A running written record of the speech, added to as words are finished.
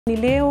Ni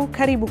leo,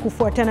 karibu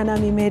kufuatana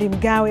nami Mary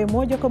Mgawe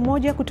moja kwa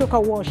moja kutoka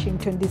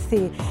Washington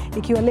DC.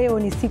 Ikiwa leo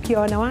ni siku ya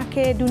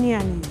wanawake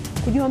duniani.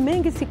 Kujua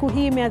mengi siku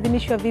hii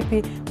imeadhimishwa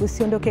vipi,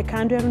 usiondoke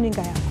kando ya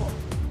runinga yako.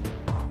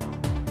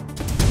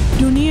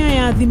 Dunia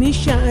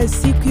yaadhimisha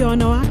siku ya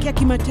wanawake ya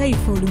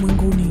kimataifa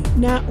ulimwenguni.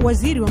 Na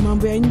waziri wa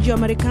mambo ya nje wa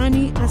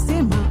Marekani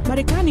asema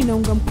Marekani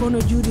inaunga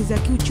mkono juhudi za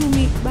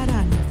kiuchumi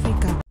barani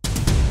Afrika.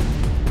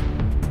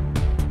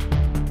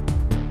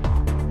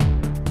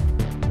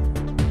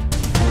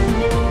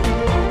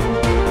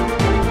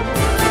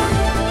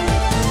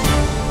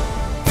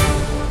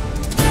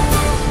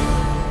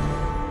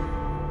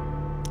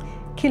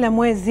 Kila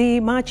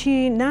mwezi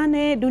Machi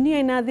 8 dunia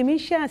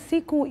inaadhimisha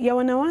siku ya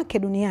wanawake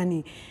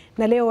duniani.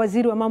 Na leo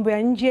waziri wa mambo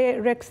ya nje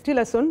Rex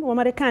Tillerson wa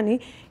Marekani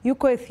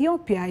yuko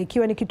Ethiopia,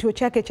 ikiwa ni kituo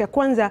chake cha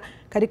kwanza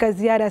katika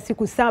ziara ya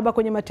siku 7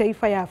 kwenye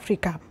mataifa ya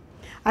Afrika.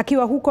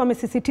 Akiwa huko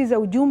amesisitiza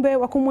ujumbe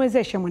wa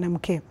kumwezesha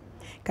mwanamke.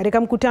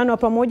 Katika mkutano wa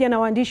pamoja na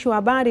waandishi wa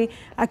habari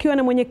akiwa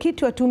na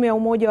mwenyekiti wa tume ya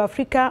Umoja wa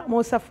Afrika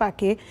Musa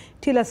Faki,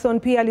 Tillerson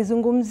pia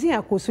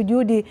alizungumzia kuhusu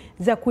juhudi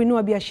za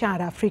kuinua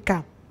biashara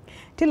Afrika.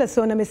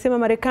 Tillerson amesema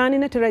Marekani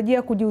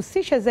inatarajia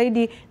kujihusisha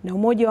zaidi na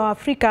Umoja wa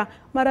Afrika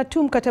mara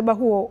tu mkataba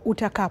huo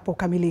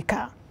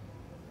utakapokamilika.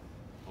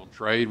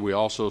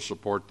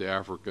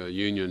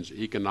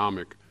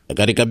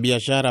 Katika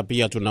biashara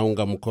pia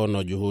tunaunga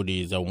mkono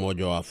juhudi za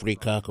Umoja wa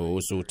Afrika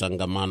kuhusu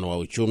utangamano wa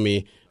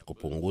uchumi,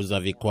 kupunguza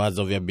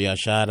vikwazo vya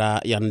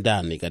biashara ya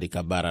ndani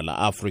katika bara la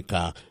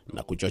Afrika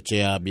na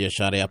kuchochea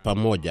biashara ya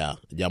pamoja,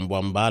 jambo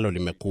ambalo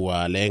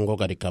limekuwa lengo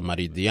katika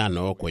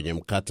maridhiano kwenye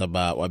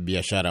mkataba wa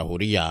biashara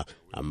huria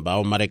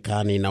ambao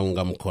Marekani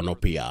inaunga mkono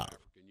pia.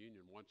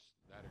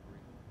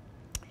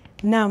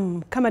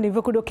 Naam, kama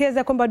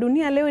nilivyokudokeza kwamba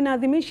dunia leo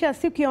inaadhimisha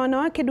siku ya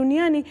wanawake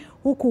duniani,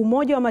 huku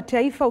Umoja wa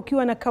Mataifa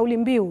ukiwa na kauli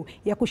mbiu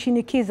ya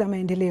kushinikiza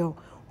maendeleo.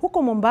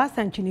 Huko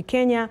Mombasa nchini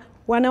Kenya,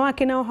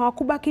 wanawake nao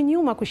hawakubaki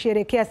nyuma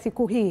kusherehekea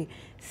siku hii.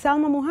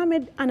 Salma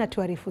Mohamed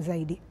anatuarifu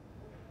zaidi.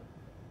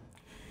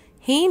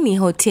 Hii ni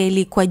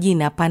hoteli kwa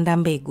jina Panda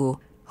Mbegu,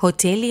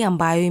 hoteli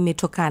ambayo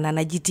imetokana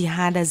na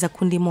jitihada za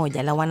kundi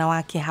moja la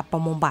wanawake hapa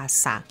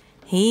Mombasa.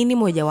 Hii ni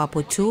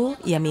mojawapo tu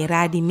ya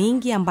miradi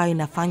mingi ambayo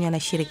inafanywa na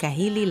shirika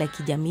hili la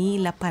kijamii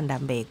la Panda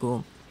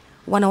Mbegu.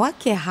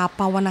 Wanawake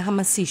hapa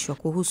wanahamasishwa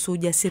kuhusu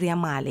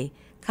ujasiriamali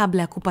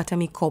kabla ya kupata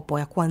mikopo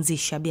ya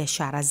kuanzisha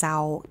biashara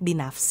zao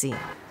binafsi.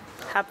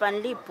 Hapa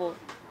nilipo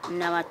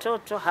na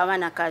watoto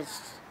hawana kazi,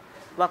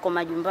 wako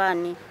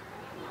majumbani,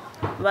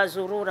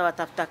 wazurura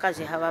watafuta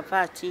kazi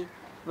hawapati,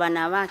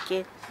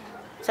 wanawake.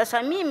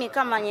 Sasa mimi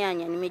kama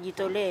nyanya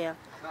nimejitolea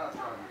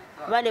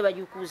wale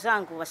wajukuu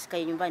zangu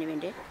wasikae nyumbani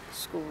wende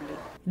shule.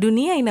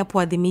 Dunia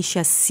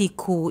inapoadhimisha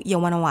siku ya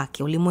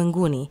wanawake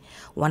ulimwenguni,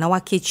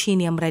 wanawake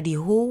chini ya mradi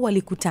huu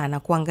walikutana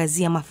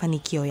kuangazia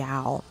mafanikio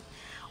yao.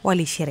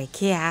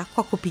 Walisherekea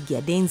kwa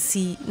kupiga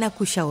densi na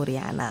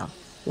kushauriana.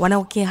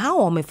 Wanawake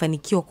hao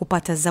wamefanikiwa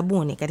kupata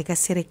zabuni katika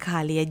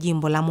serikali ya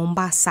jimbo la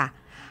Mombasa,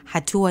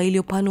 hatua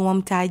iliyopanua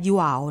mtaji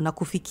wao na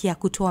kufikia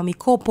kutoa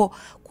mikopo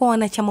kwa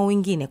wanachama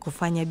wengine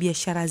kufanya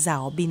biashara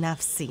zao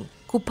binafsi.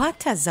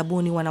 Kupata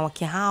zabuni,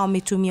 wanawake hao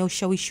wametumia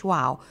ushawishi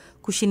wao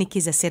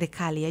kushinikiza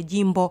serikali ya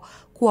jimbo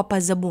kuwapa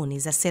zabuni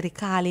za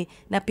serikali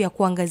na pia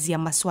kuangazia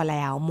masuala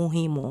yao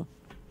muhimu.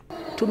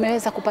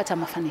 Tumeweza kupata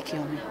mafanikio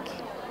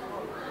mengi.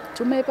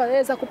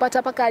 Tumeweza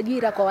kupata paka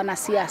ajira kwa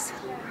wanasiasa.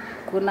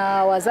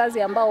 Kuna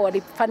wazazi ambao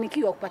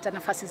walifanikiwa kupata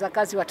nafasi za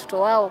kazi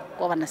watoto wao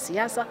kwa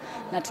wanasiasa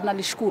na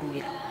tunalishukuru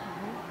hilo.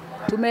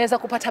 Tumeweza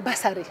kupata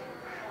basari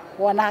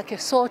wanawake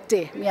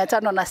sote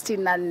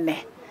 564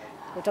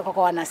 kutoka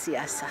kwa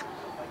wanasiasa.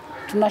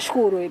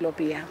 Tunashukuru hilo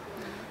pia.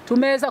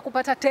 Tumeweza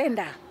kupata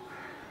tenda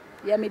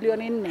ya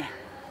milioni 4.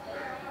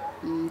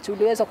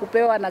 Tuliweza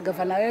kupewa na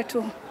gavana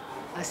wetu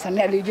Hassan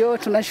Alijo,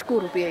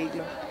 tunashukuru pia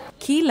hilo.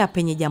 Kila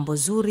penye jambo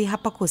zuri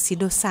hapa kosi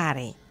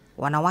dosari.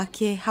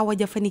 Wanawake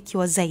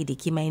hawajafanikiwa zaidi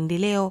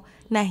kimaendeleo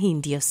na hii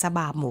ndio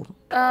sababu.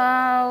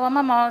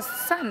 Wamama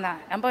sana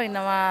ambao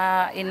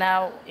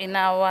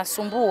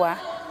inawasumbua,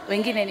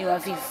 wengine ni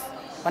wavivu.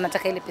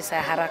 Wanataka ile pesa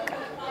ya haraka.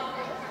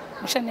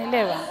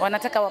 Mshanielewa?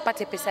 Wanataka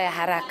wapate pesa ya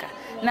haraka.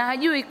 Na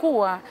hajui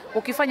kuwa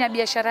ukifanya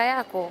biashara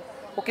yako,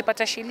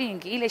 ukipata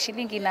shilingi, ile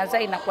shilingi inazaa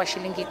inakuwa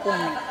shilingi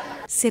 10.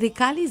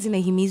 Serikali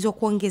zinahimizwa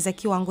kuongeza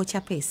kiwango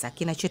cha pesa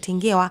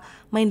kinachotengewa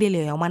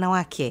maendeleo ya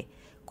wanawake,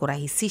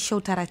 kurahisisha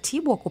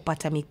utaratibu wa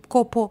kupata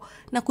mikopo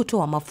na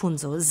kutoa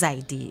mafunzo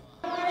zaidi.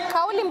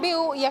 Kauli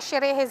mbiu ya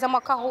sherehe za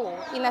mwaka huu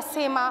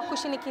inasema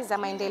kushinikiza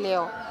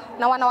maendeleo,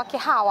 na wanawake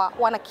hawa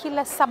wana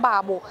kila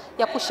sababu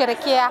ya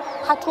kusherekea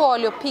hatua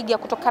waliopiga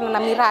kutokana na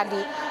miradi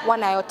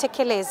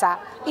wanayotekeleza.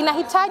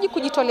 Inahitaji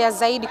kujitolea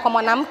zaidi kwa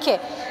mwanamke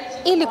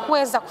ili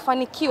kuweza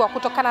kufanikiwa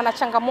kutokana na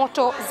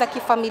changamoto za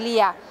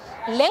kifamilia.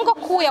 Lengo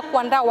kuu ya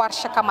kuandaa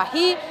warsha kama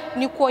hii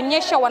ni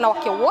kuonyesha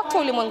wanawake wote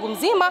ulimwengu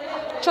mzima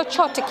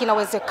chochote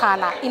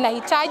kinawezekana.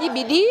 Inahitaji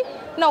bidii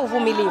na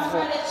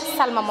uvumilivu.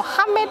 Salma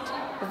Mohamed,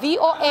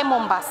 VOA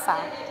Mombasa.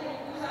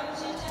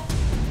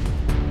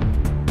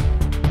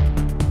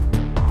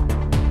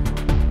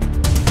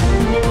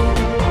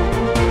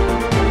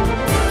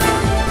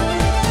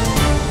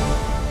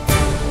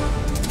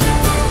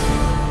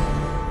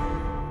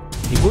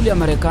 Ikulu ya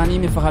Marekani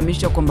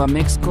imefahamisha kwamba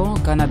Mexico,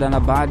 Canada na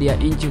baadhi ya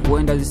nchi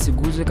huenda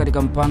zisiguzwe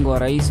katika mpango wa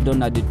Rais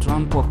Donald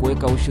Trump wa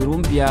kuweka ushuru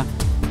mpya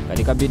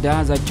katika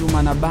bidhaa za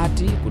chuma na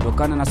bati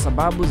kutokana na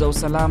sababu za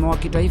usalama wa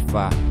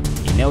kitaifa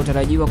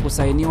inayotarajiwa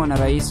kusainiwa na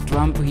Rais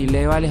Trump hii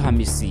leo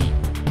Alhamisi.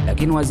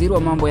 Lakini waziri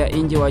wa mambo ya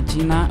nje wa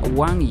China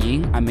Wang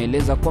Yi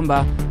ameeleza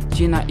kwamba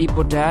China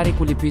ipo tayari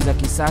kulipiza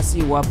kisasi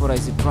iwapo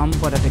Rais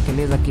Trump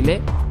atatekeleza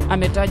kile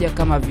ametaja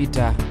kama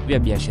vita vya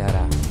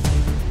biashara.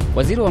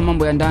 Waziri wa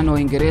mambo ya ndani wa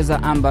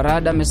Uingereza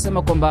Ambaye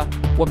amesema kwamba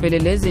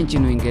wapelelezi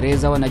nchini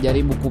Uingereza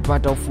wanajaribu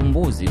kupata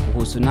ufumbuzi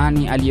kuhusu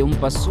nani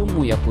aliyempa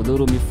sumu ya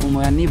kudhuru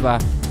mifumo ya neva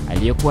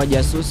aliyekuwa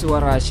jasusi wa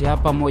Russia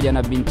pamoja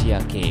na binti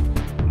yake.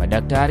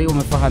 Madaktari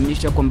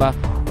wamefahamisha kwamba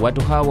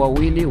watu hao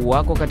wawili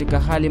wako katika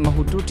hali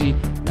mahututi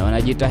na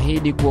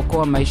wanajitahidi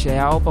kuokoa maisha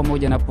yao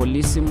pamoja na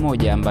polisi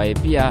mmoja ambaye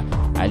pia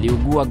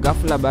aliugua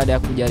ghafla baada ya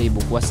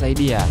kujaribu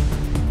kuwasaidia.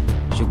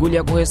 Shughuli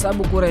ya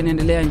kuhesabu kura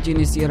inaendelea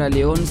nchini Sierra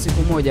Leone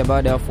siku moja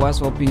baada ya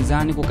wafuasi wa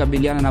upinzani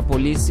kukabiliana na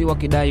polisi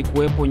wakidai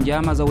kuwepo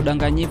njama za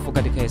udanganyifu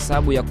katika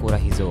hesabu ya kura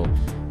hizo.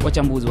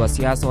 Wachambuzi wa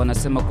siasa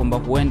wanasema kwamba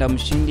huenda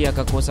mshindi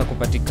akakosa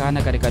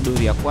kupatikana katika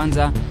duru ya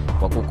kwanza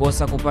kwa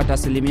kukosa kupata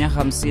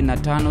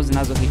 55%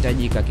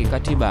 zinazohitajika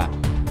kikatiba.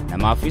 Na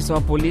maafisa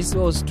wa polisi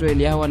wa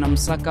Australia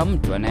wanamsaka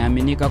mtu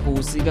anayeaminika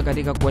kuhusika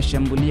katika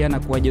kuwashambulia na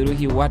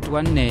kuwajeruhi watu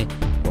 4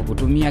 kwa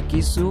kutumia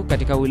kisu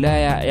katika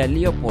wilaya ya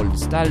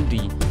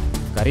Leopoldstad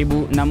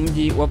karibu na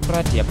mji wa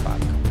Pratia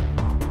Park.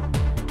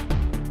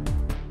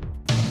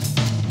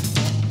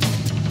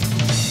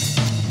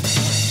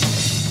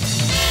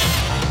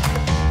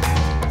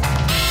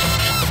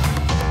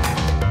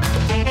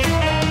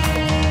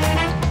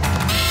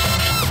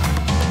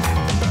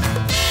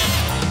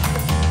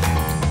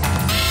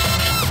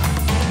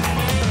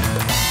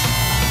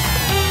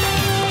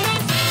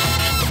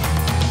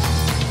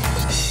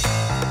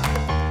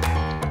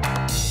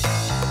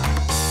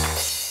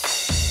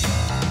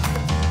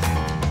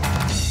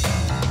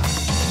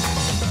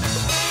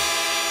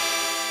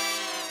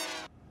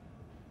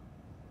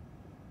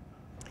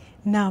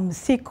 Naam,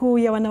 siku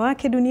ya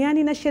wanawake duniani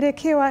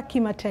inasherekewa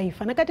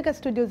kimataifa. Na katika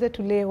studio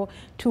zetu leo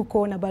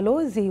tuko na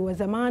balozi wa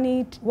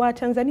zamani wa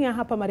Tanzania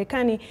hapa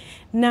Marekani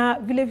na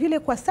vile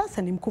kwa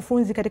sasa ni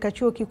mkufunzi katika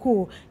chuo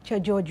kikuu cha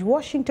George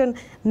Washington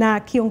na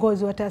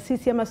kiongozi wa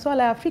taasisi ya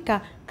masuala ya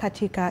Afrika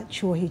katika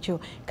chuo hicho.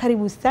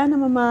 Karibu sana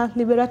Mama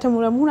Liberata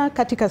Mulamula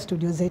katika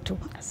studio zetu.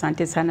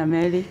 Asante sana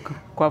Mary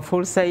kwa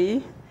fursa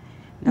hii.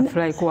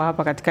 Nafurahi kuwa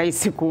hapa katika hii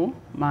siku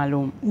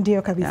maalum.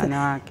 Ndio kabisa.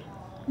 Wanawake.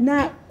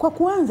 Na kwa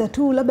kuanza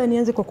tu labda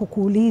nianze kwa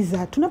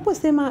kukuuliza,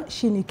 tunaposema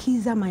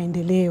shinikiza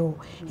maendeleo,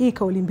 hii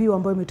kauli mbiu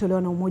ambayo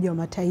imetolewa na Umoja wa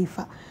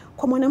Mataifa,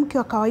 kwa mwanamke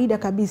wa kawaida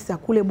kabisa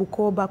kule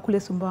Bukoba, kule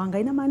Sumbawanga,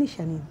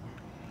 inamaanisha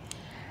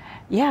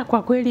nini?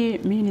 Kwa kweli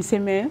mimi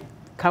niseme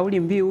kauli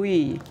mbiu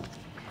hii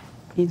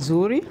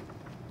nzuri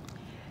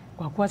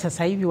kwa kuwa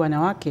sasa hivi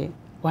wanawake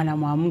wana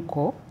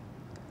mwamko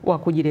wa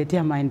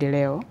kujiletea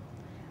maendeleo.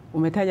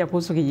 Umetaja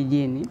kuhusu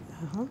kijijini.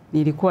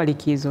 Nilikuwa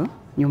likizo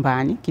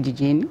nyumbani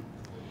kijijini.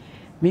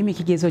 Mimi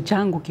kigezo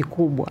changu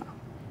kikubwa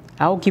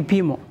au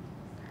kipimo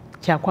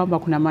cha kwamba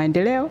kuna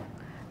maendeleo,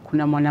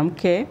 kuna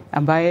mwanamke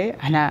ambaye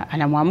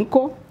ana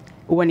mwamko,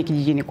 huwa ni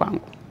kijijini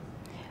kwangu.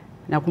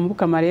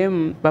 Nakumbuka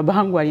marehemu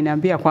babangu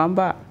aliniambia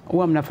kwamba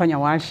huwa mnafanya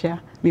warsha,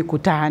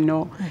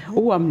 mikutano,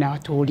 huwa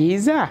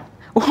mnawatuuliza,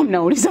 huwa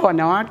mnauliza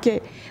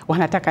wanawake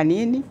wanataka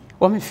nini,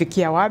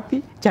 wamefikia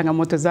wapi,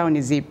 changamoto zao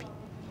ni zipi.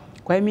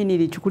 Kwa hiyo mimi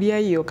nilichukulia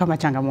hiyo kama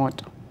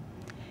changamoto.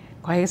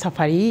 Kwa hiyo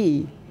safari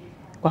hii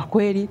kwa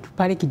kweli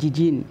pale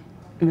kijijini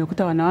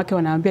nimekuta wanawake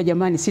wanaambia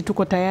jamani, si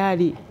tuko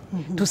tayari,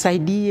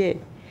 tusaidie,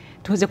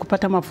 tuweze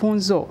kupata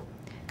mafunzo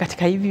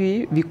katika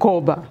hivi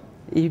vikoba.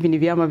 Hivi ni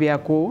vyama vya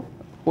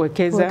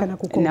kuwekeza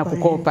na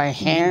kukopa.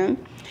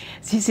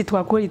 Sisi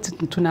tu kweli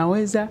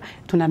tunaweza,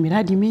 tuna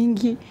miradi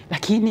mingi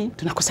lakini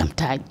tunakosa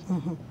mtaji.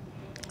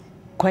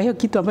 Kwa hiyo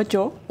kitu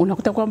ambacho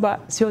unakuta kwamba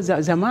sio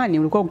zamani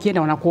ulikuwa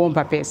ukienda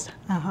wanakuomba pesa.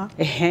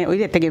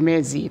 Ile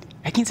tegemezi ile.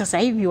 Lakini sasa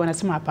hivi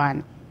wanasema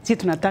hapana. Sisi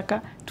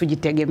tunataka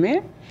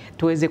tujitegemee,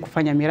 tuweze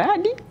kufanya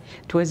miradi,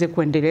 tuweze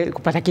kuendelea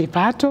kupata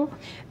kipato,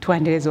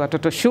 tuendeleze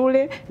watoto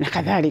shule na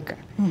kadhalika.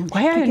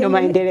 Kwa hiyo ndio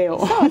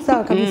maendeleo.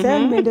 Sawa kabisa,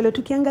 maendeleo.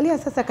 Tukiangalia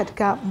sasa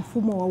katika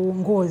mfumo wa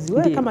uongozi,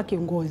 wewe kama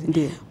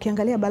kiongozi,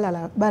 ukiangalia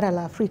bara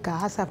la Afrika,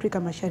 hasa Afrika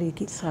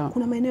Mashariki,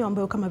 kuna maeneo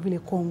ambayo kama vile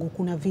Kongo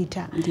kuna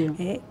vita.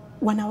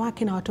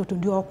 Wanawake na watoto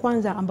ndio wa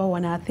kwanza ambao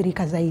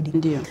wanaathirika zaidi.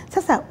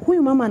 Sasa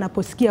huyu mama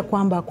anaposikia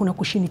kwamba kuna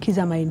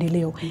kushinikiza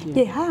maendeleo,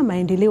 je, haya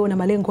maendeleo na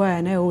malengo haya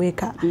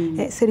yanayoweka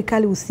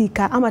serikali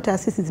husika ama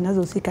taasisi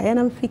zinazohusika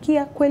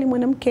yanamfikia kweli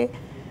mwanamke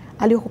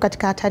aliyoko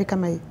katika hatari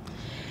kama hii?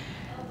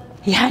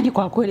 Yaani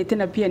kwa kweli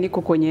tena pia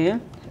niko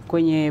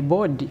kwenye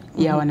board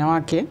ya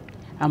wanawake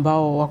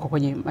ambao wako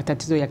kwenye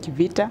matatizo ya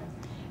kivita.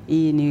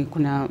 Hii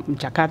kuna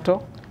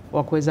mchakato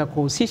wa kuweza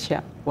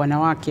kuhusisha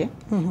wanawake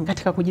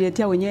katika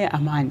kujiletea wenyewe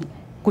amani,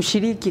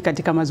 kushiriki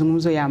katika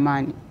mazungumzo ya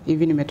amani.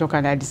 Hivi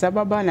nimetoka na Addis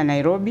Ababa na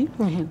Nairobi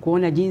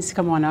kuona jinsi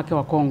kama wanawake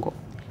wa Kongo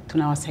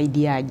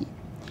tunawasaidiaje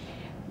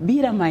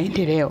bila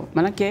maendeleo.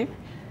 Manake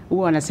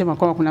huwa wanasema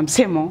kwamba kuna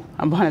msemo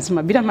ambao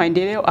wanasema bila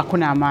maendeleo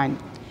hakuna amani.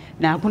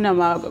 Na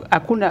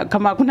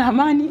kama hakuna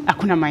amani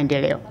hakuna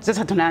maendeleo.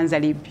 Sasa tunaanza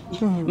lipi?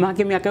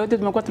 Maana miaka yote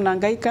tumekuwa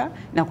tunahangaika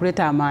na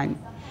kuleta amani.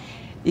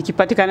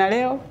 Ikipatikana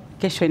leo,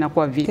 kesho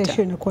inakuwa vita.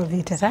 Kesho inakuwa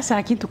vita. Sasa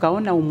lakini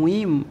tukaona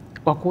umuhimu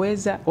wa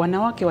kuweza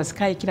wanawake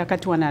wasikae kila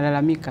wakati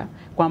wanalalamika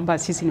kwamba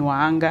sisi ni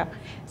waanga.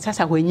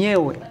 Sasa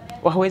wenyewe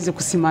waweze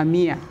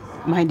kusimamia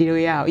maendeleo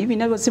yao. Hivi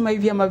ninavyosema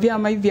hivi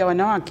vyama hivi vya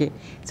wanawake,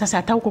 sasa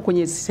hata huko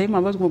kwenye sehemu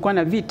ambazo kumekuwa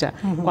na vita,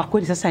 kwa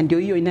kweli sasa ndio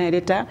hiyo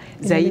inayoleta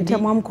zaidi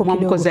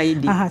mwamko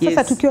zaidi.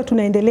 Sasa tukiwa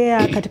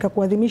tunaendelea katika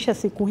kuadhimisha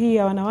siku hii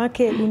ya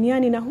wanawake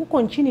duniani na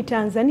huko nchini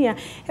Tanzania,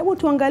 hebu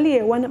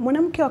tuangalie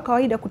mwanamke wa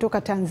kawaida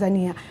kutoka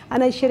Tanzania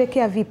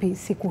anaisherekea vipi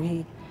siku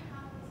hii?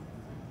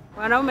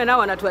 Wanaume nao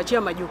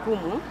wanatuachia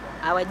majukumu,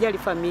 hawajali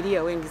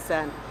familia wengi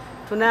sana.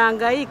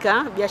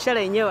 Tunahangaika,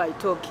 biashara yenyewe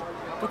haitoki.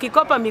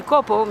 Tukikopa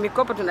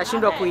mikopo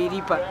tunashindwa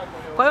kuilipa.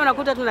 Kwa hiyo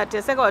unakuta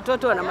tunateseka,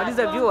 watoto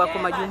wanamaliza vyuo wako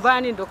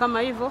majumbani ndo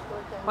kama hivyo.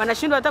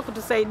 Wanashindwa hata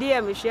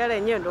kutusaidia, mishahara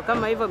yenyewe ndo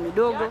kama hivyo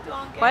midogo.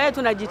 Kwa hiyo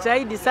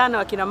tunajitahidi sana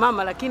wakina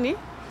mama lakini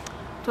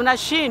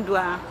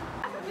tunashindwa.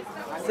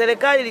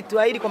 Serikali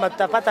ilituahidi kwamba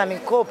tutapata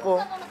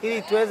mikopo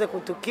ili tuweze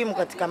kutukimu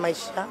katika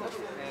maisha.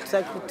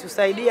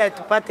 Tusaidia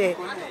tupate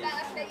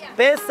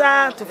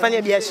pesa,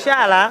 tufanye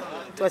biashara,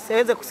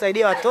 tuweze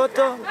kusaidia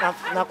watoto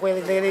na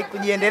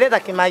kujiendeleza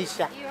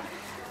kimaisha.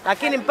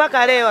 Lakini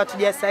mpaka leo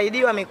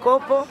hatujasaidiwa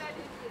mikopo.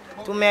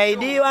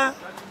 Tumeahidiwa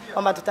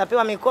kwamba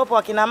tutapewa mikopo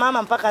wakina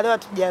mama, mpaka leo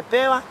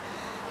hatujapewa.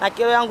 Na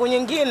kero yangu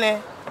nyingine,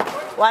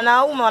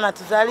 wanaume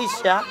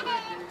wanatuzalisha,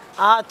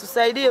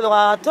 hawatusaidii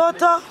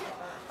watoto,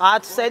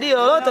 hawatusaidii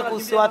lolote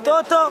kuhusu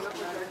watoto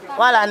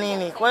wala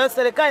nini. Kwa hiyo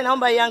serikali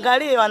naomba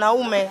iangalie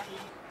wanaume.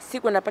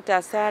 Siku napata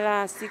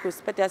hasara, siku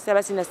sipate hasara,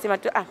 basi nasema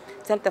tu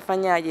sasa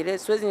nitafanyaje? Leo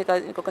siwezi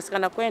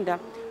nikakosekana kwenda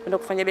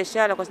kufanya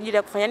biashara kwa ajili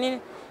ya kufanya nini?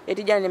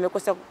 Eti jana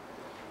nimekosa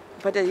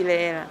kupata zile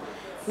hela.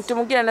 Mtu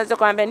mwingine anaweza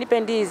kumwambia nipe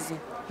ndizi,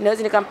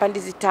 naweza nikampa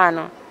ndizi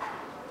 5.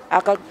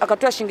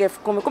 Akatoa shilingi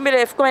 10,000. Kumbe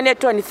ile 10,000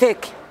 anayetoa ni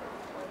fake.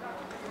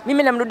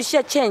 Mimi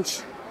namrudishia change.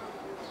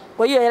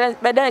 Kwa hiyo hela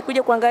baadaye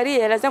kuja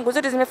kuangalia hela zangu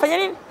zote zimefanya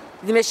nini?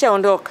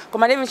 Zimeshaondoka. Kwa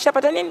maana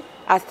nimeshapata nini?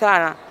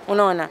 Hasara.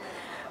 Unaona?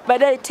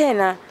 Baadaye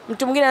tena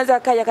mtu mwingine anaweza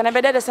akaja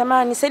akaniambia dada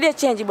samani nisaidie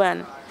change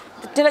bwana.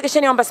 Tena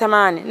kisha niomba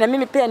samani na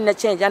mimi pia nina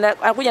change.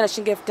 Anakuja na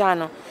shilingi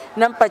 5,000.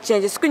 Nampa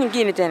change. Siku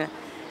nyingine tena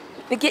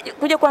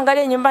kuja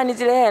kuangalia nyumbani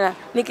zile hela,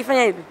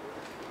 nikifanya hivi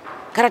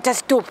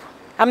karatasi tupu,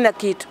 hamna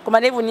kitu. Kwa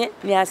maana hivyo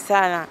ni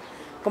hasara.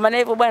 Kwa maana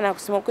hivyo bwana,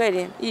 kusema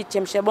kweli, hii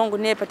chemsha bongo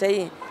ninayepata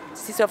hii,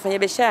 sisi wafanya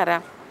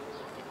biashara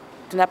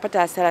tunapata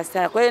hasara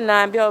sana. Kwa hiyo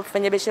naambia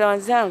wafanya biashara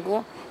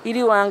wenzangu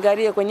ili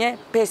waangalie kwenye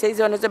pesa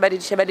hizo, wanaweza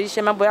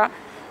badilisha mambo ya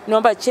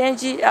naomba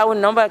change au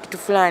naomba kitu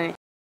fulani.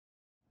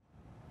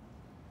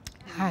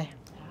 Haya.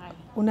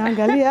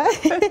 Unaangalia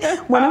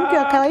mwanamke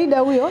wa kawaida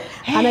huyo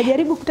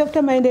anajaribu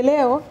kutafuta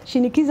maendeleo,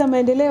 shinikiza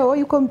maendeleo,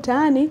 yuko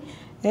mtaani,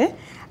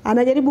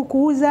 anajaribu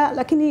kuuza,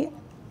 lakini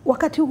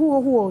wakati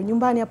huo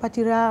nyumbani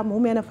hapati raha,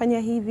 mume anafanya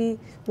hivi,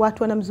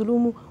 watu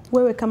wanamdhulumu.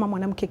 Wewe kama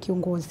mwanamke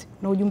kiongozi,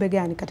 na ujumbe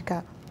gani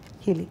katika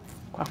hili?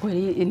 Kwa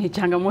kweli ni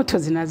changamoto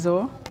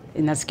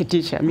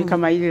inasikitisha. Mimi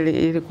kama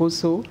ile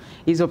kuhusu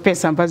hizo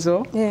pesa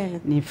ambazo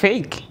ni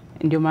fake,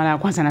 ndio mara ya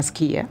kwanza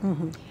nasikia.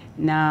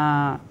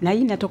 Na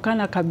hii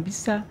inatokana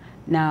kabisa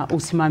na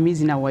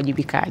usimamizi na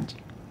uwajibikaji.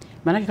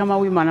 Maana kama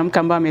huyu mwanamke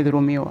ambaye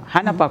amedhulumiwa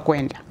hana pa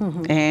kwenda.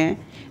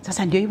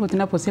 Sasa ndio hivyo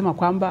tunaposema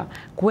kwamba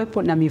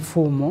kuwepo na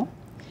mifumo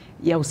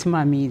ya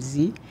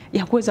usimamizi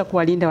ya kuweza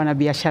kuwalinda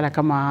wanabiashara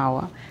kama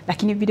hawa,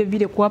 lakini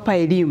vile kuwapa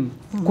elimu,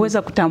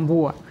 kuweza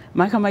kutambua.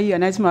 Maana kama hiyo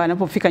anasema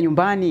anapofika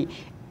nyumbani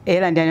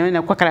hela ndio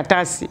anaona kwa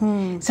karatasi.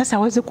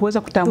 Sasa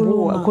kuweza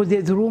kutambua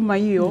kudhuluma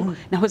hiyo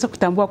na kuweza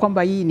kutambua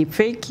kwamba hii ni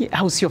fake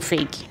au sio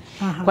fake.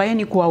 Kwa hiyo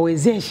ni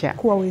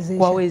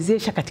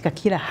kuwawezesha katika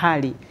kila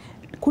hali.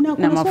 Kuna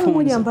swali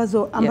moja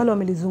ambalo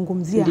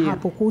wamelizungumzia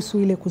hapo kuhusu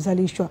ile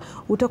kuzalishwa.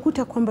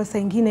 Utakuta kwamba saa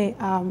nyingine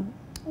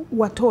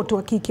watoto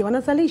wa kike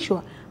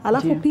wanazalishwa,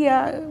 alafu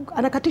pia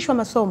anakatishwa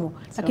masomo,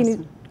 lakini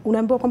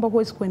unaambiwa kwamba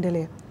huwezi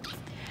kuendelea.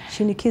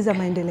 Shinikiza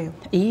maendeleo.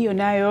 Hiyo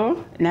nayo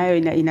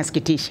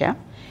inasikitisha.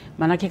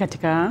 Maana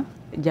katika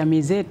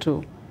jamii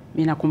zetu,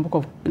 mimi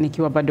nakumbuka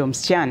nikiwa bado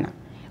msichana,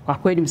 kwa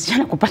kweli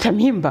msichana kupata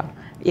mimba,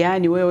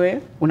 yani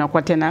wewe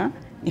unakuwa tena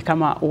ni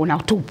kama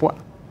unatupwa.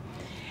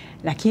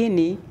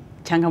 Lakini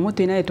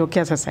changamoto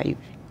inayotokea sasa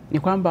hivi ni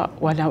kwamba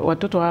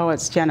watoto hawa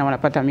wasichana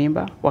wanapata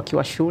mimba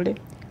wakiwa shule,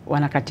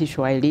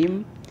 wanakatishwa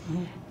elimu.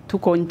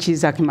 Tuko nchi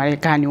za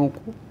Marekani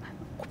huku,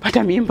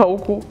 kupata mimba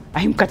huku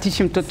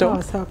haimkatishi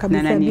mtoto. Sawa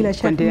kabisa, bila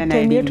shaka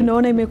time yetu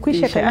tunaona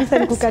imekwisha kabisa.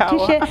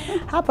 Nikukatishe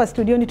hapa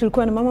studioni,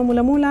 tulikuwa na Mama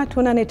Mulamula.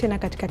 Tuonane tena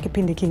katika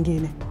kipindi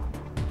kingine.